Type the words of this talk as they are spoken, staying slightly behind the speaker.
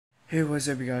Hey, what's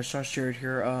up, you guys? Josh Jared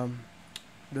here.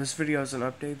 This video is an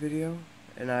update video,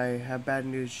 and I have bad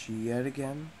news yet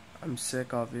again. I'm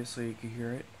sick, obviously, you can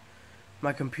hear it.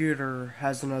 My computer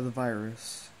has another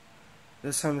virus.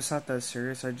 This time it's not that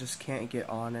serious, I just can't get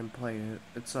on and play it.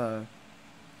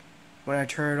 When I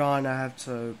turn it on, I have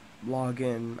to log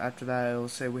in. After that, it'll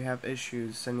say we have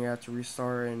issues, then you have to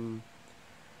restart, and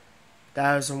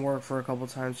that doesn't work for a couple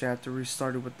times. You have to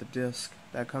restart it with the disk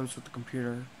that comes with the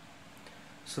computer.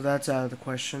 So that's out of the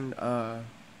question.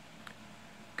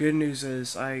 Good news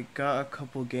is I got a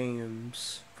couple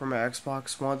games for my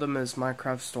Xbox. One of them is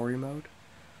Minecraft Story Mode.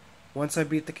 Once I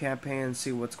beat the campaign and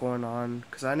see what's going on,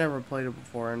 because I never played it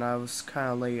before and I was kind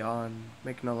of late on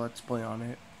making a Let's Play on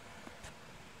it.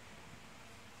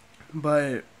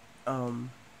 But,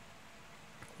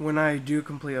 when I do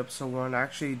complete episode 1, I'll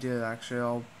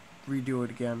redo it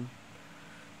again.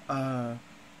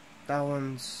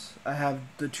 I have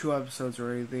the 2 episodes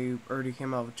already. They already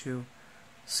came out with 2.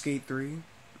 Skate 3,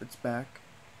 it's back.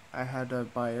 I had to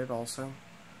buy it also.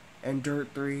 And Dirt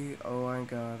 3, oh my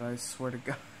god, I swear to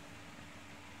god.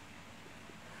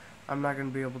 I'm not going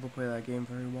to be able to play that game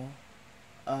very well.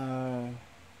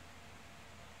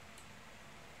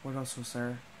 What else was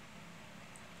there?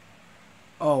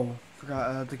 Oh,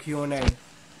 forgot, the Q&A.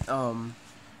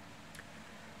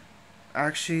 I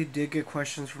actually did get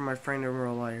questions from my friend in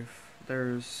real life.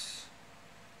 There's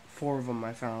 4 of them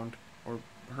I found, or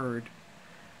heard.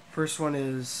 First one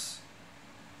is,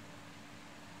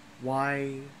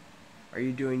 why are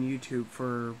you doing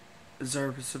YouTube? Is there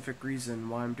a specific reason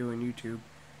why I'm doing YouTube?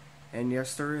 And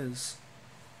yes, there is.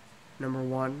 Number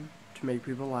 1, to make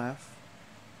people laugh.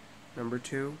 Number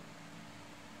 2,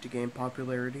 to gain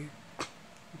popularity.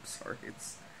 I'm sorry,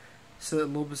 it's a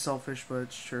little bit selfish, but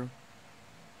it's true.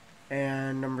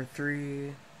 And number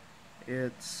 3,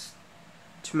 it's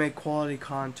to make quality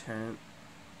content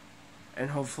and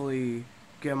hopefully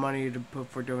get money to put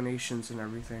for donations and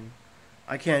everything.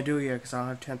 I can't do it yet because I don't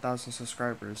have 10,000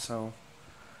 subscribers, so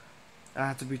I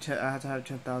have to have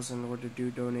 10,000 in order to do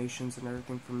donations and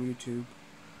everything from YouTube.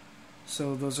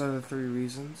 So those are the 3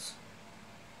 reasons.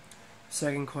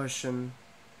 Second question,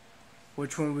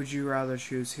 which one would you rather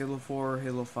choose, Halo 4 or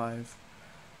Halo 5?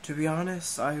 To be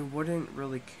honest, I wouldn't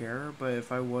really care, but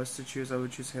if I was to choose, I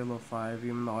would choose Halo 5,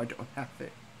 even though I don't have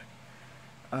it.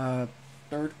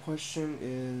 Third question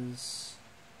is,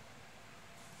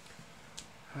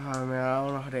 oh man, I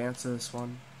don't know how to answer this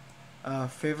one.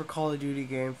 Favorite Call of Duty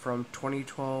game from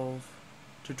 2012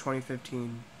 to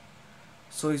 2015.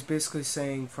 So he's basically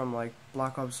saying from like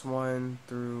Black Ops 1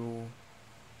 through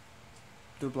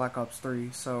Black Ops 3.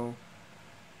 So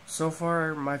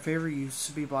far, my favorite used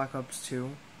to be Black Ops 2.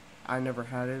 I never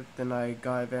had it. Then I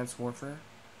got Advanced Warfare.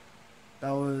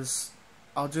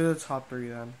 I'll do the top 3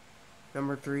 then.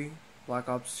 Number 3, Black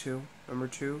Ops 2. Number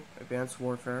 2, Advanced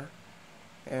Warfare.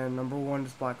 And number 1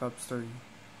 is Black Ops 3.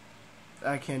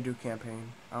 I can't do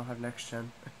campaign. I don't have next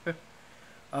gen.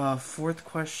 Fourth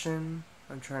question.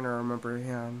 I'm trying to remember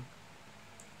him.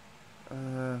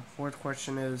 Fourth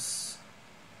question is,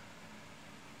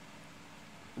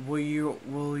 will you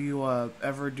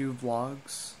ever do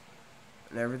vlogs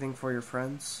and everything for your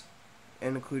friends,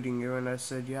 including you? And I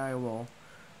said, yeah, I will.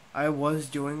 I was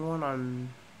doing one on,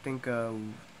 I think,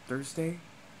 Thursday?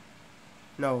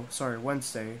 No, sorry,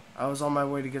 Wednesday. I was on my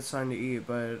way to get something to eat,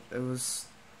 but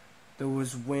there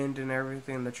was wind and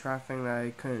everything, the traffic, and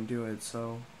I couldn't do it,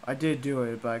 so I did do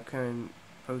it, but I couldn't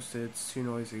post it, it's too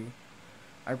noisy.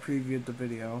 I previewed the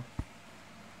video.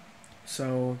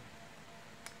 So,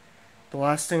 the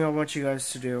last thing I want you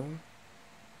guys to do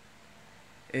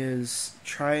is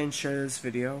try and share this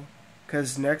video,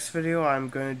 because next video I'm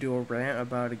going to do a rant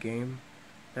about a game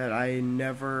that I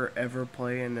never ever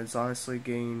play and is honestly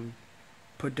getting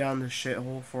put down the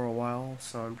shithole for a while,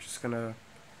 so I'm just going to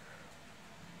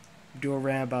do a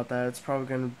rant about that. It's probably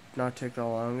going to not take that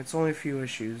long. It's only a few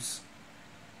issues.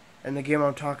 And the game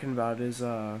I'm talking about is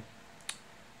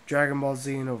Dragon Ball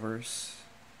Xenoverse.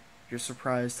 You're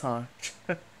surprised, huh?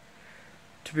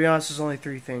 To be honest, there's only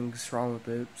 3 things wrong with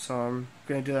it, so I'm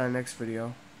gonna do that in the next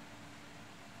video.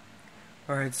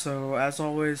 Alright, so as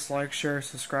always, like, share,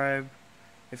 subscribe.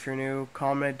 If you're new,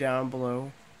 comment down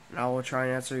below, and I will try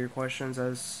and answer your questions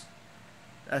as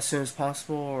soon as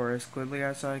possible, or as clearly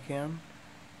as I can.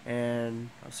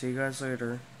 And I'll see you guys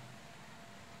later.